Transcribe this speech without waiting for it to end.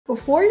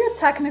Before your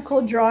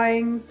technical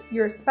drawings,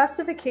 your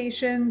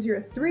specifications, your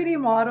 3D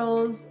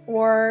models,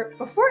 or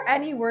before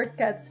any work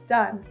gets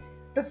done,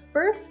 the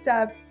first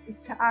step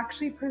is to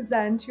actually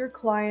present your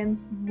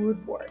clients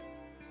mood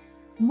boards.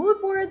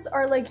 Mood boards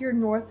are like your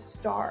North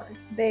Star.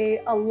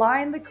 They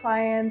align the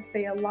clients,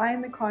 they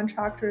align the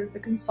contractors,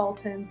 the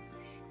consultants,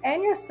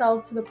 and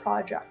yourself to the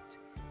project.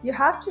 You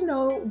have to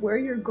know where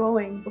you're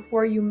going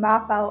before you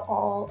map out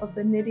all of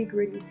the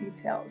nitty-gritty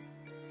details.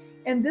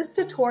 In this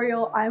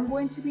tutorial, I'm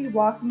going to be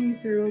walking you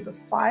through the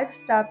 5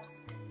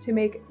 steps to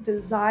make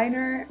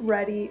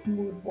designer-ready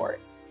mood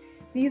boards.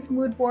 These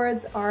mood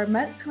boards are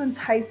meant to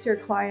entice your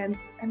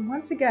clients and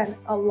once again,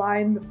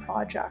 align the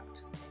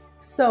project.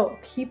 So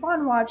keep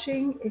on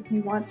watching if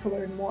you want to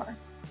learn more.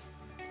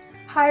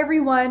 Hi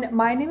everyone,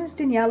 my name is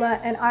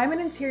Daniela and I'm an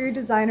interior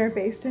designer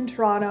based in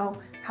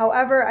Toronto.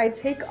 However, I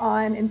take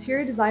on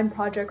interior design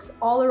projects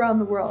all around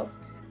the world.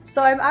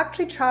 So I'm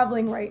actually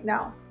traveling right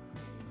now.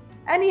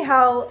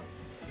 Anyhow,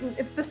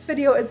 if this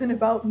video isn't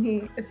about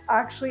me, it's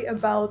actually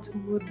about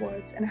mood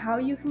boards and how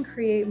you can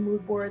create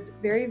mood boards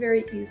very,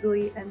 very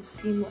easily and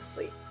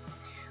seamlessly.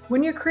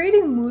 When you're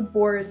creating mood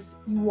boards,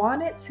 you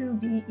want it to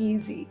be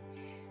easy.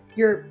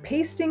 You're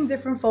pasting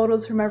different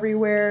photos from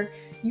everywhere.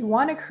 You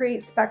want to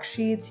create spec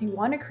sheets, you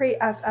want to create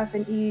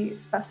FF&E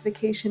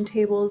specification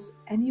tables,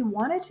 and you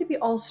want it to be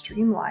all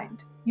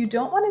streamlined. You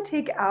don't want to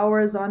take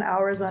hours on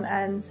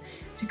ends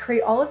to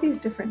create all of these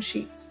different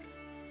sheets.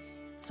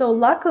 So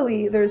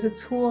luckily, there's a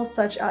tool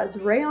such as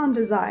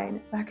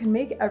Rayon.design that can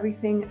make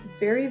everything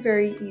very,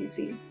 very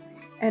easy.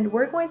 And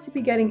we're going to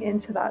be getting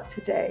into that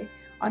today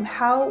on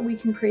how we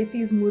can create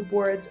these mood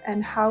boards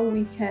and how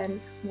we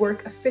can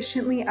work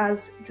efficiently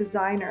as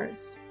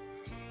designers.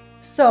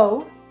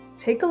 So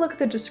take a look at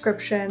the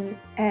description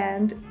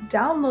and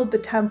download the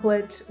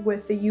template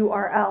with the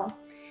URL.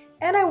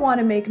 And I want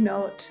to make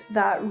note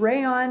that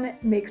Rayon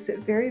makes it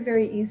very,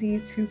 very easy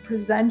to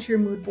present your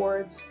mood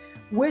boards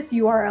with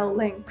URL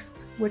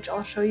links, which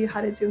I'll show you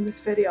how to do in this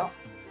video.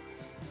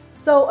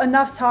 So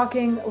enough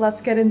talking,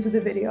 let's get into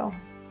the video.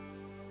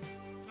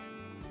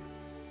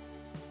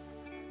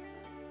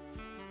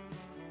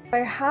 I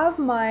have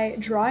my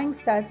drawing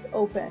sets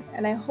open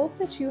and I hope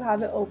that you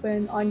have it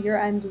open on your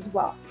end as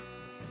well.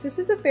 This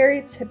is a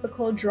very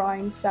typical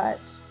drawing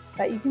set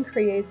that you can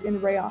create in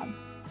Rayon.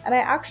 And I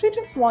actually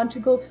just want to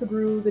go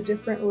through the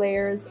different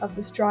layers of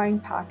this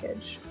drawing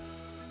package.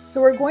 So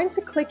we're going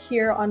to click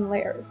here on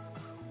layers.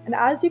 And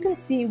as you can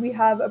see, we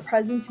have a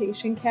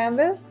presentation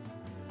canvas,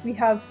 we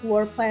have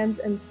floor plans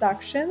and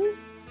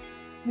sections,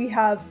 we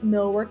have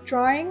millwork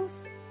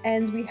drawings,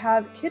 and we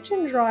have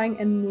kitchen drawing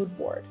and mood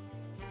board.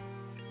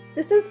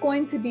 This is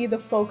going to be the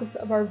focus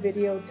of our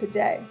video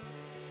today.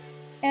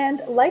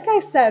 And like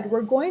I said,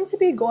 we're going to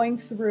be going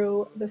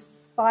through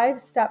this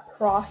 5-step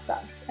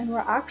process, and we're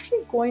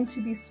actually going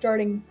to be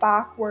starting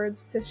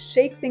backwards to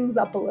shake things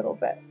up a little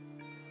bit.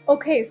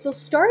 Okay, so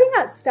starting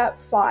at step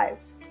 5.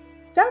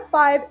 Step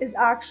 5 is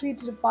actually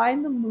to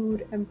define the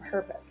mood and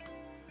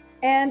purpose.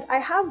 And I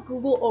have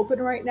Google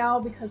open right now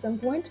because I'm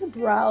going to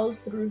browse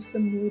through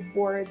some mood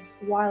boards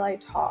while I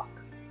talk.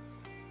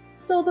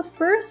 So the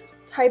first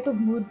type of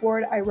mood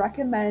board I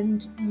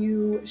recommend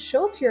you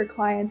show to your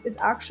clients is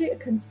actually a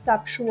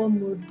conceptual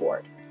mood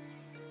board.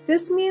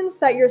 This means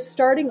that you're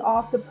starting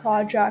off the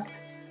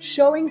project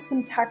showing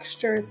some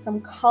textures,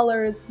 some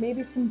colors,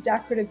 maybe some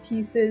decorative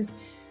pieces.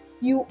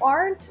 You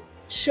aren't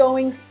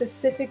showing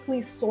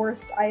specifically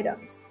sourced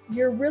items.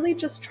 You're really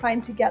just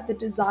trying to get the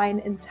design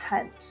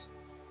intent.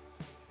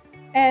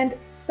 And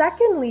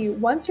secondly,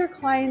 once your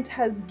client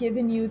has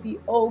given you the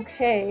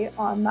okay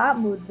on that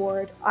mood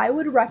board, I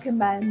would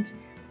recommend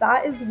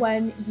that is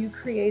when you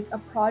create a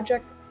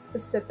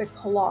project-specific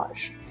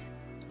collage.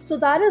 So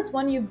that is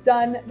when you've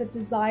done the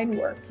design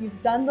work, you've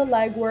done the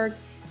legwork,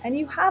 and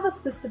you have a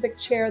specific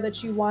chair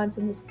that you want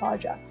in this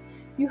project.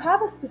 You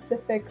have a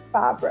specific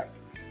fabric,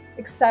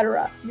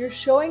 etc. You're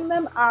showing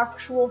them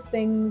actual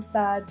things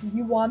that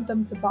you want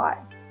them to buy.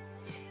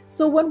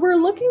 So when we're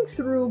looking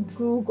through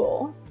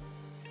Google,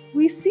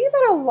 we see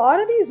that a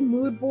lot of these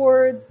mood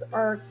boards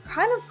are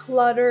kind of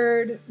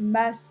cluttered,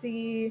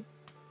 messy.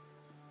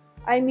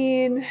 I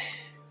mean,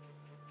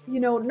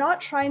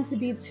 not trying to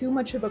be too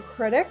much of a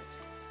critic.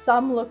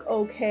 Some look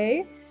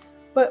okay,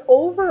 but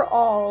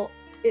overall,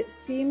 it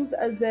seems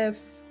as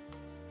if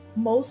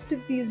most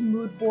of these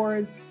mood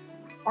boards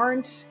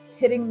aren't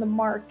hitting the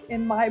mark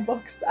in my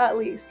books at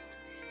least.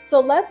 So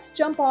let's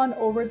jump on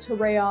over to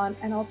Rayon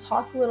and I'll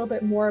talk a little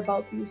bit more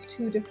about these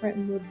 2 different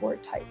mood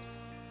board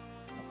types.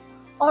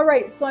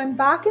 Alright, so I'm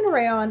back in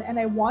Rayon and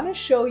I want to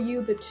show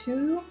you the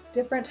 2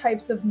 different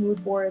types of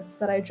mood boards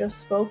that I just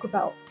spoke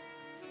about.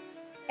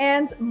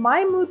 And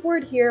my mood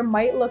board here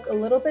might look a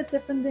little bit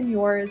different than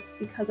yours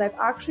because I've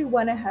actually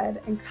went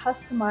ahead and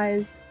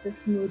customized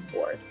this mood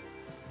board.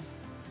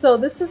 So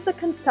this is the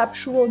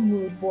conceptual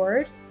mood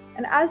board,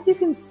 and as you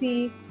can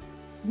see,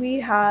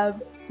 we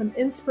have some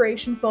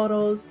inspiration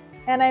photos,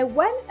 and I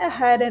went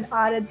ahead and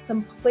added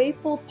some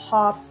playful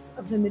pops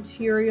of the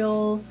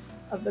material,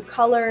 of the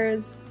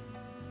colors,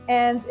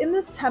 And in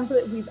this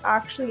template, we've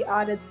actually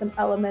added some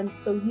elements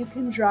so you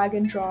can drag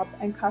and drop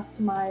and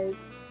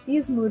customize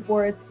these mood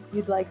boards if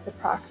you'd like to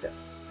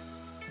practice.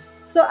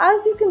 So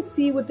as you can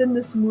see within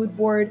this mood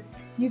board,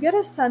 you get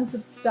a sense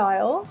of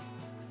style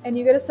and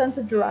you get a sense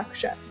of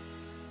direction.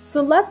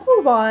 So let's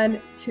move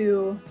on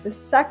to the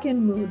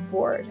second mood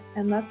board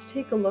and let's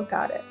take a look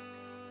at it.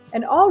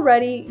 And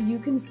already you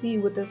can see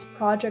with this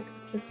project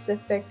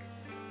specific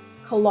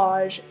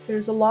collage,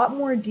 there's a lot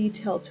more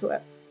detail to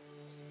it.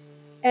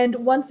 And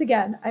once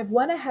again, I've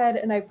went ahead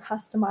and I've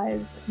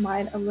customized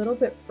mine a little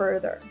bit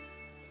further.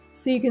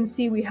 So you can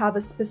see we have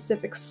a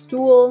specific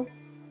stool.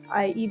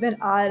 I even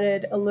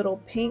added a little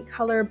paint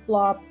color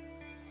blob.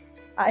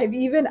 I've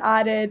even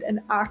added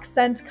an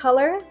accent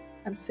color.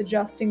 I'm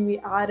suggesting we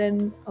add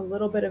in a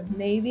little bit of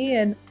navy,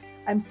 and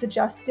I'm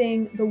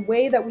suggesting the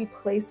way that we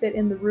place it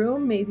in the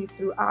room, maybe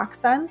through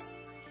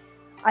accents.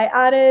 I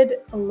added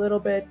a little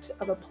bit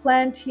of a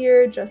plant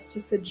here just to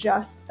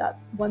suggest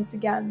that, once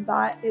again,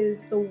 that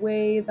is the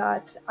way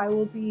that I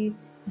will be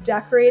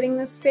decorating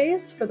this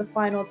space for the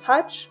final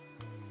touch.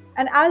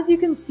 And as you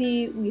can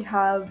see, we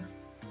have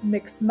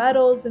mixed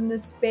metals in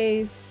this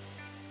space.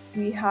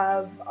 We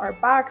have our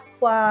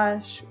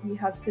backsplash. We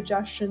have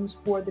suggestions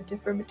for the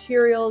different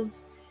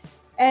materials.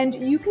 And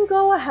you can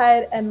go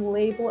ahead and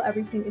label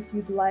everything if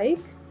you'd like.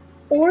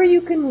 Or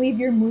you can leave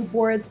your mood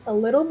boards a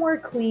little more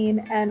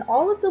clean and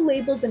all of the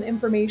labels and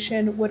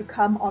information would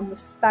come on the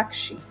spec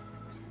sheet.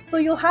 So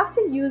you'll have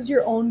to use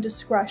your own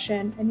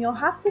discretion and you'll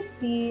have to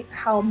see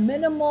how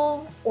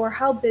minimal or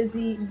how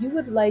busy you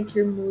would like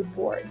your mood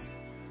boards.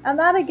 And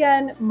that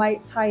again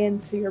might tie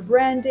into your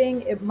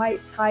branding, it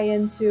might tie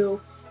into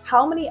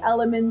how many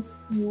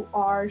elements you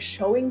are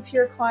showing to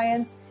your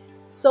clients.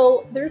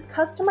 So there's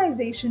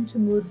customization to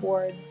mood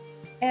boards.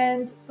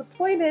 And the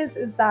point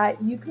is that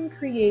you can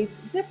create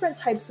different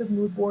types of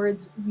mood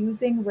boards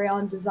using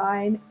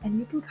Rayon.design and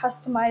you can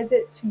customize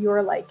it to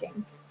your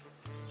liking.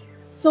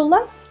 So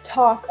let's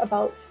talk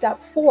about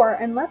step 4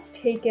 and let's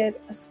take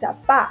it a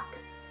step back.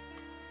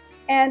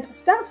 And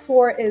step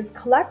 4 is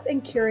collect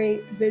and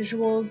curate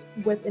visuals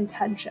with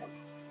intention.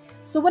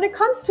 So when it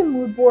comes to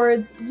mood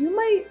boards, you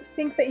might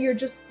think that you're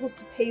just supposed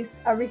to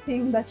paste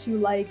everything that you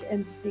like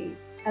and see.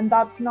 And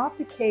that's not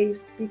the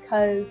case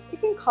because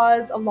it can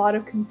cause a lot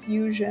of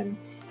confusion.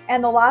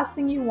 And the last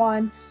thing you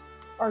want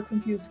are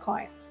confused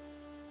clients.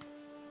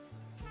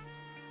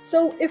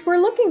 So if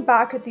we're looking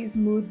back at these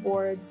mood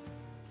boards,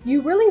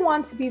 you really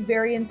want to be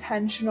very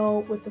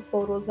intentional with the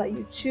photos that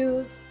you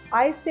choose.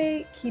 I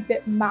say keep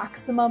it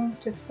maximum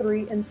to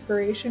 3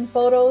 inspiration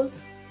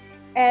photos.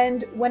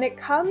 And when it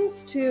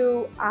comes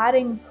to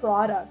adding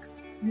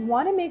products, you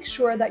want to make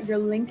sure that you're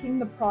linking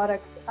the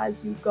products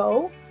as you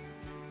go.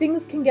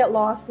 Things can get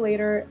lost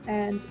later,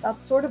 and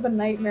that's sort of a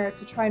nightmare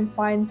to try and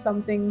find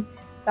something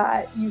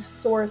that you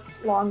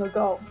sourced long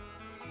ago.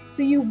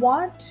 So you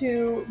want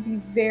to be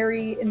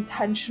very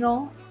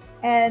intentional,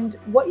 and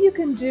what you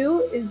can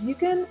do is you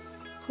can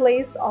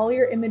place all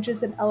your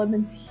images and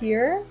elements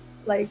here,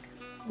 like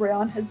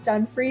Rayon has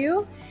done for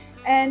you,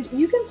 and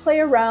you can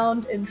play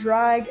around and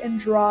drag and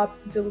drop,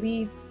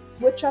 delete,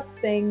 switch up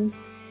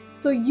things.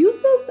 So use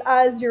this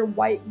as your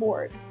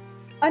whiteboard.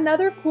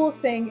 Another cool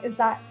thing is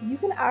that you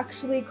can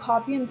actually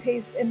copy and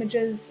paste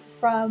images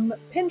from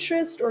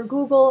Pinterest or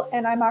Google,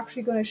 and I'm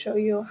actually going to show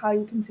you how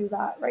you can do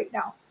that right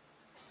now.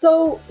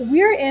 So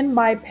we're in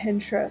my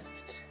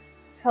Pinterest.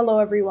 Hello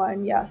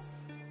everyone,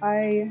 yes,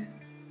 I'm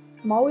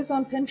always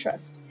on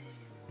Pinterest.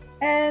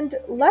 And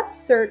let's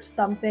search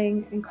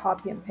something and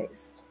copy and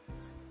paste.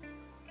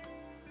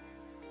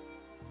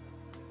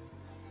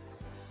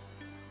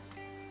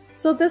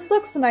 So this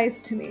looks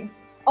nice to me.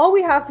 All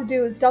we have to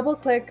do is double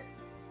click,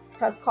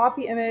 press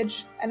copy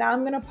image, and now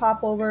I'm gonna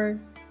pop over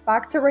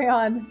back to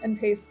Rayon and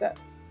paste it.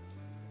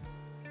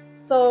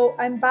 So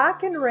I'm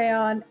back in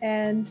Rayon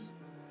and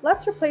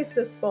let's replace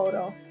this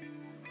photo.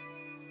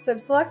 So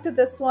I've selected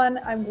this one,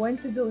 I'm going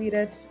to delete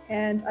it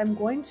and I'm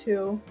going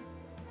to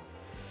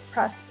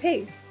press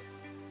paste.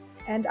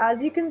 And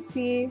as you can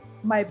see,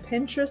 my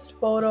Pinterest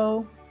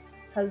photo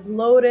has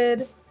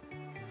loaded.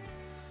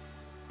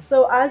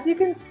 So as you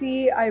can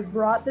see, I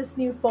brought this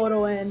new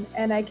photo in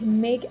and I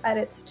can make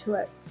edits to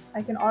it.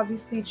 I can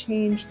obviously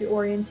change the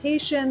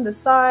orientation, the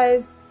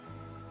size,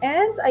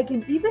 and I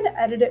can even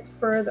edit it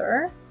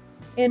further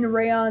in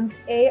Rayon's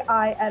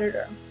AI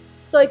editor.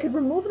 So I could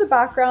remove the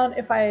background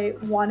if I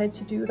wanted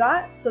to do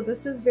that. So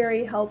this is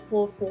very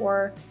helpful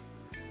for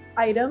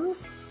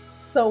items.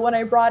 So when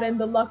I brought in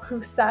the La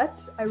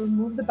Crusette, I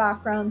removed the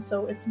background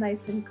so it's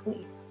nice and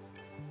clean.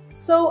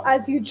 So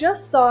as you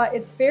just saw,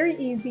 it's very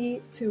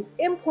easy to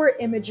import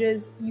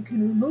images. You can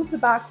remove the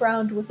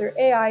background with their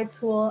AI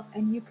tool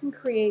and you can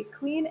create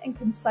clean and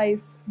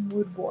concise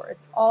mood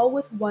boards, all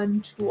with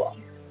one tool.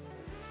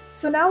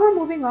 So now we're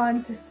moving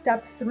on to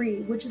step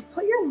 3, which is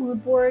put your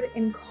mood board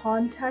in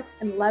context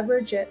and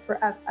leverage it for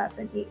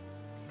FF&E.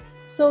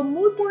 So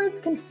mood boards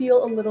can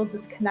feel a little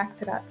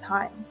disconnected at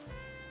times.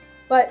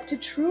 But to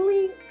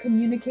truly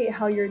communicate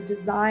how your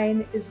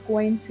design is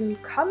going to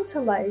come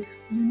to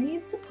life, you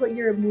need to put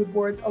your mood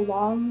boards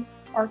along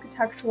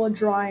architectural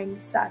drawing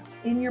sets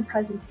in your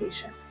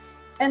presentation.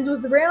 And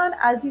with Rayon,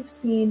 as you've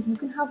seen, you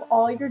can have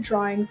all your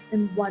drawings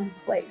in one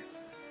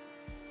place.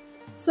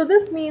 So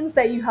this means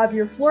that you have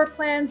your floor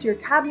plans, your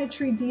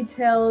cabinetry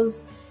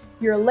details,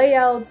 your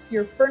layouts,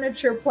 your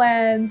furniture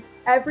plans,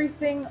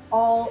 everything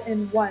all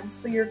in one.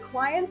 So your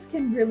clients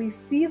can really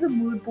see the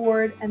mood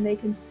board and they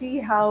can see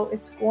how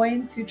it's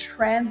going to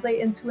translate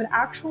into an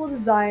actual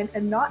design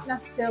and not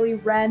necessarily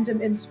random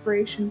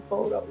inspiration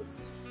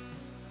photos.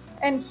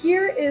 And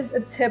here is a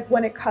tip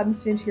when it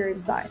comes to interior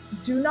design.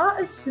 Do not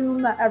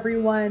assume that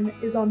everyone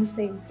is on the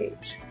same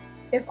page.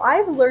 If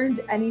I've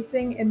learned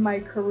anything in my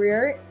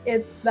career,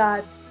 it's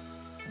that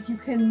you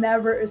can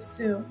never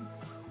assume.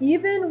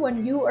 Even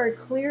when you are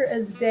clear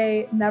as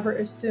day, never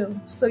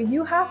assume. So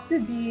you have to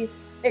be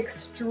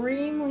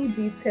extremely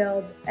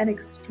detailed and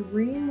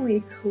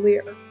extremely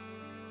clear.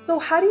 So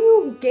how do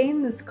you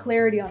gain this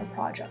clarity on a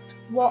project?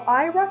 Well,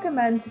 I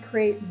recommend to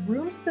create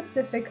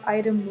room-specific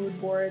item mood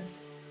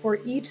boards for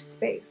each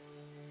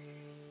space.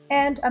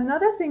 And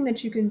another thing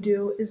that you can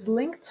do is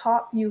link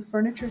top view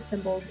furniture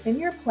symbols in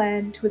your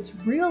plan to its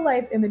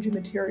real-life image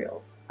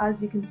materials,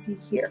 as you can see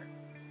here.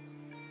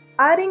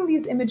 Adding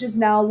these images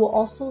now will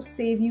also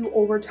save you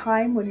over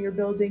time when you're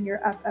building your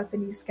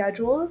FF&E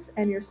schedules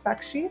and your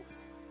spec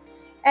sheets.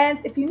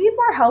 And if you need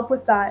more help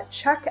with that,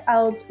 check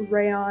out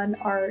Rayon,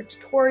 our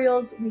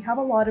tutorials. We have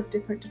a lot of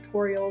different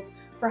tutorials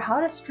for how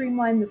to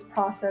streamline this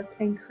process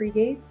and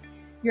create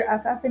your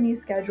FF&E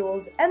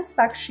schedules and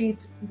spec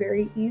sheet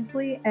very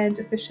easily and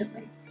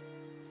efficiently.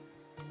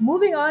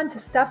 Moving on to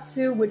step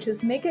 2, which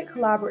is make it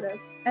collaborative.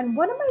 And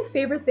one of my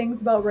favorite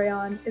things about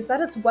Rayon is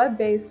that it's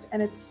web-based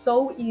and it's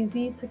so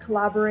easy to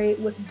collaborate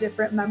with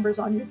different members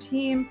on your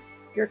team,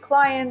 your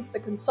clients, the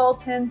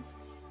consultants.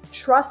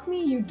 Trust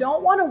me, you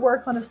don't want to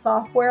work on a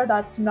software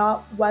that's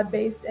not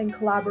web-based and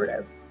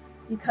collaborative,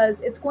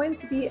 because it's going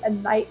to be a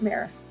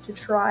nightmare to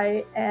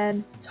try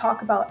and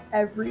talk about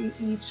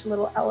each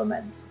little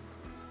element.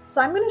 So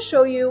I'm going to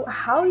show you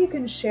how you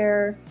can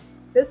share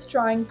this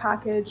drawing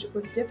package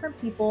with different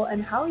people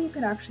and how you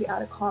can actually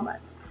add a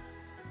comment.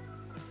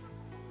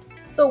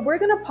 So we're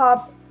going to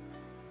pop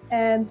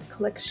and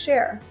click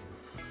share.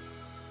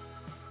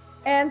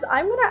 And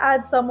I'm going to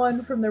add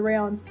someone from the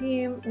Rayon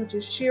team, which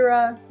is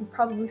Shira. You've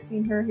probably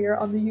seen her here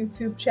on the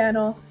YouTube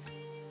channel.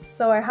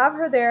 So I have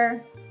her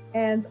there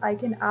and I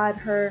can add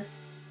her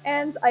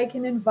and I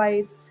can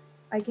invite.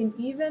 I can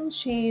even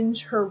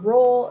change her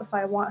role if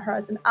I want her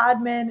as an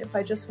admin, if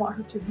I just want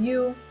her to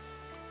view,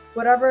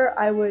 whatever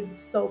I would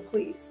so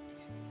please.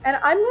 And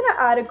I'm going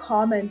to add a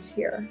comment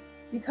here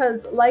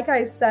because, like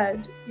I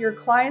said, your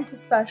clients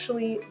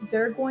especially,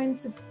 they're going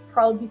to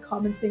probably be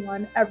commenting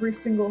on every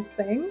single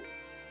thing.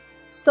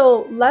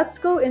 So let's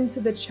go into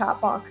the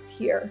chat box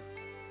here.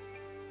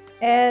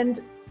 And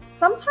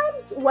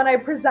sometimes when I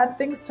present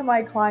things to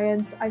my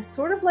clients, I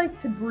sort of like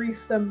to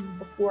brief them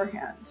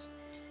beforehand.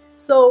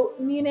 So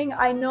meaning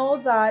I know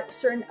that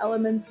certain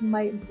elements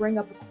might bring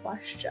up a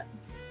question.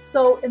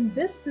 So in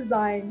this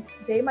design,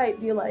 they might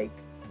be like,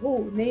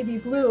 oh, navy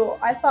blue,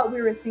 I thought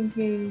we were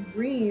thinking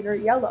green or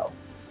yellow.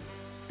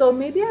 So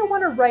maybe I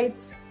want to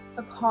write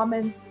a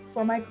comment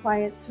for my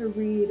client to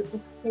read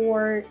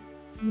before,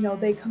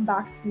 they come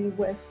back to me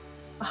with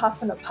a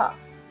huff and a puff.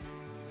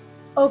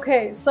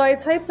 Okay, so I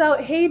typed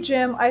out, hey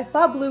Jim, I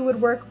thought blue would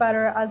work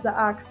better as the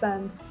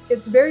accent.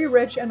 It's very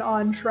rich and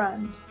on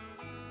trend.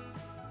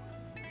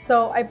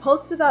 So I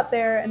posted that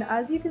there, and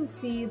as you can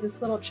see,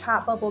 this little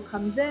chat bubble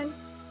comes in,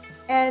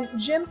 and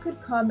Jim could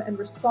come and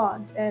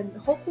respond, and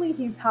hopefully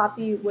he's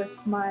happy with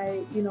my,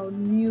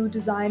 new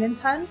design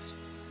intent.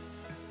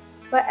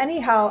 But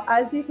anyhow,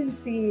 as you can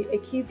see,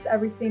 it keeps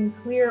everything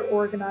clear,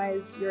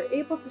 organized. You're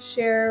able to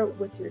share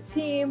with your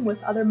team,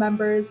 with other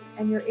members,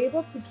 and you're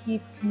able to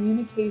keep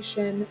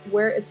communication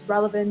where it's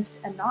relevant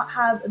and not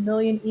have a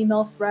million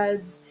email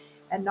threads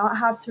and not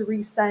have to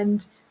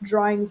resend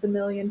drawings a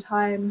million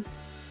times.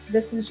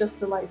 This is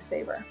just a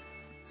lifesaver.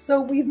 So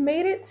we've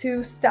made it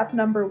to step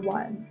number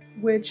 1,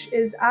 which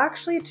is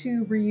actually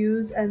to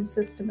reuse and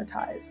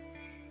systematize.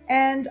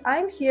 And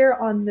I'm here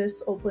on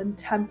this open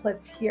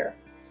templates here.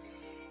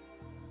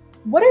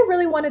 What I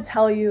really want to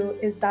tell you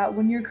is that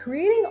when you're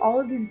creating all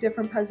of these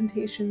different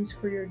presentations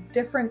for your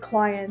different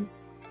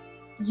clients,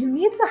 you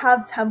need to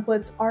have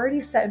templates already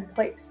set in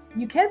place.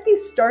 You can't be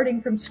starting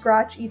from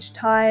scratch each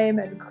time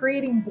and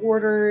creating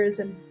borders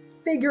and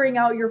figuring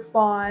out your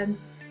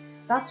fonts.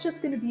 That's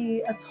just going to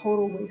be a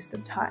total waste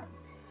of time.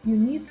 You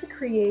need to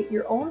create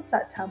your own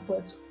set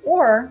templates,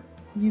 or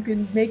you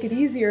can make it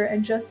easier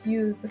and just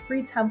use the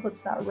free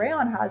templates that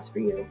Rayon has for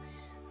you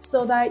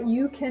so that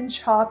you can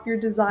chop your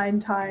design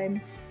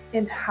time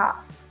in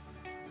half.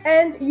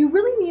 And you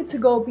really need to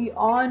go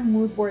beyond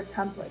mood board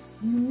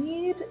templates. You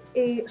need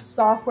a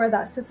software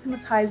that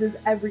systematizes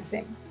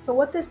everything. So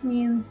what this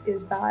means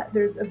is that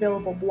there's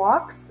available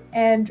blocks,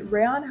 and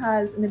Rayon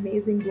has an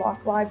amazing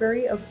block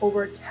library of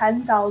over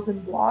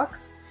 10,000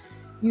 blocks.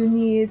 You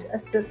need a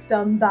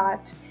system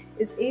that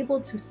is able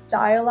to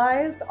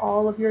stylize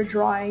all of your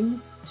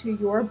drawings to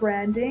your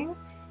branding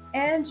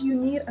And you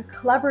need a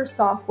clever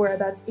software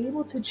that's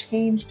able to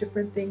change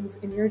different things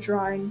in your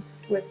drawing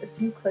with a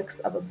few clicks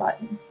of a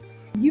button.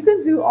 You can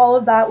do all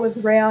of that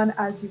with Rayon,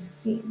 as you've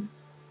seen.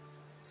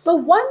 So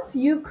once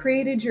you've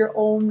created your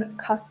own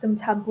custom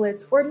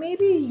templates, or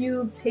maybe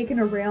you've taken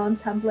a Rayon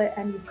template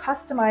and you've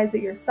customized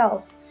it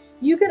yourself,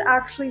 you can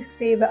actually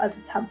save it as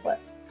a template.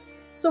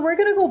 So we're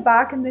going to go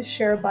back in this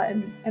share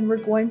button and we're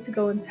going to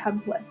go in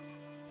templates.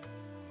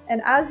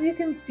 And as you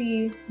can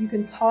see, you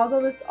can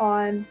toggle this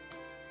on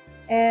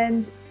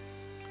and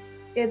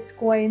it's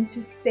going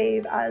to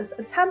save as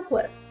a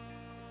template.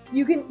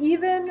 You can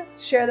even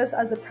share this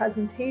as a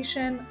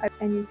presentation,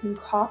 and you can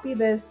copy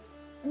this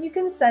and you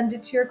can send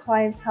it to your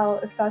clientele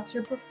if that's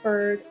your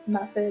preferred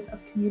method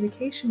of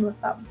communication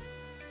with them.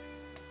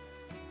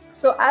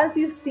 So as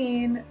you've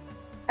seen,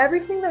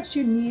 everything that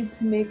you need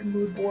to make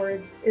mood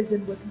boards is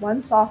in with one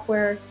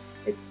software.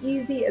 It's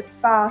easy, it's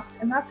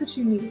fast, and that's what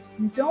you need.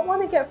 You don't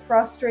want to get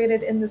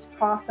frustrated in this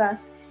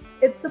process.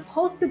 It's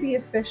supposed to be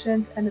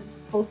efficient and it's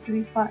supposed to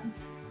be fun.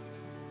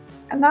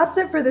 And that's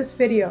it for this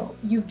video.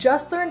 You've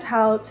just learned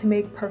how to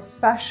make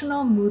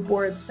professional mood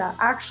boards that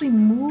actually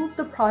move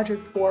the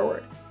project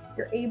forward.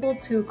 You're able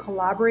to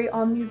collaborate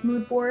on these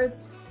mood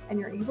boards and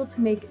you're able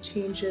to make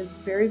changes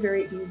very,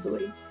 very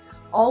easily,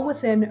 all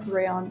within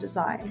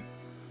Rayon.design.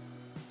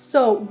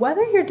 So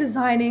whether you're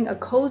designing a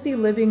cozy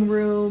living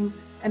room,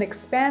 an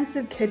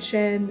expansive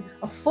kitchen,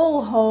 a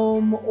full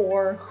home,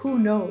 or who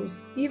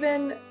knows,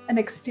 even an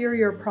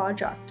exterior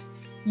project,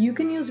 you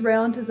can use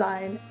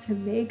Rayon.design to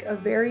make a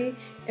very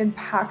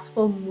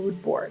impactful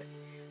mood board.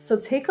 So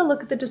take a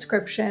look at the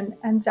description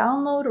and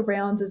download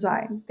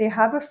Rayon.design. They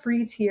have a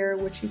free tier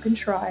which you can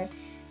try,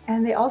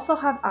 and they also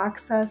have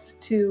access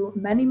to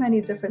many,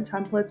 many different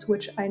templates,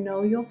 which I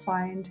know you'll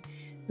find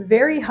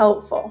very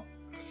helpful.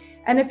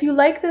 And if you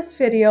like this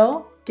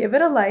video, give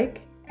it a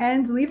like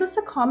and leave us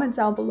a comment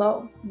down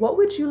below. What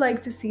would you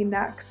like to see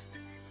next?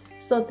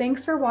 So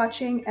thanks for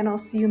watching, and I'll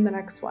see you in the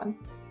next one.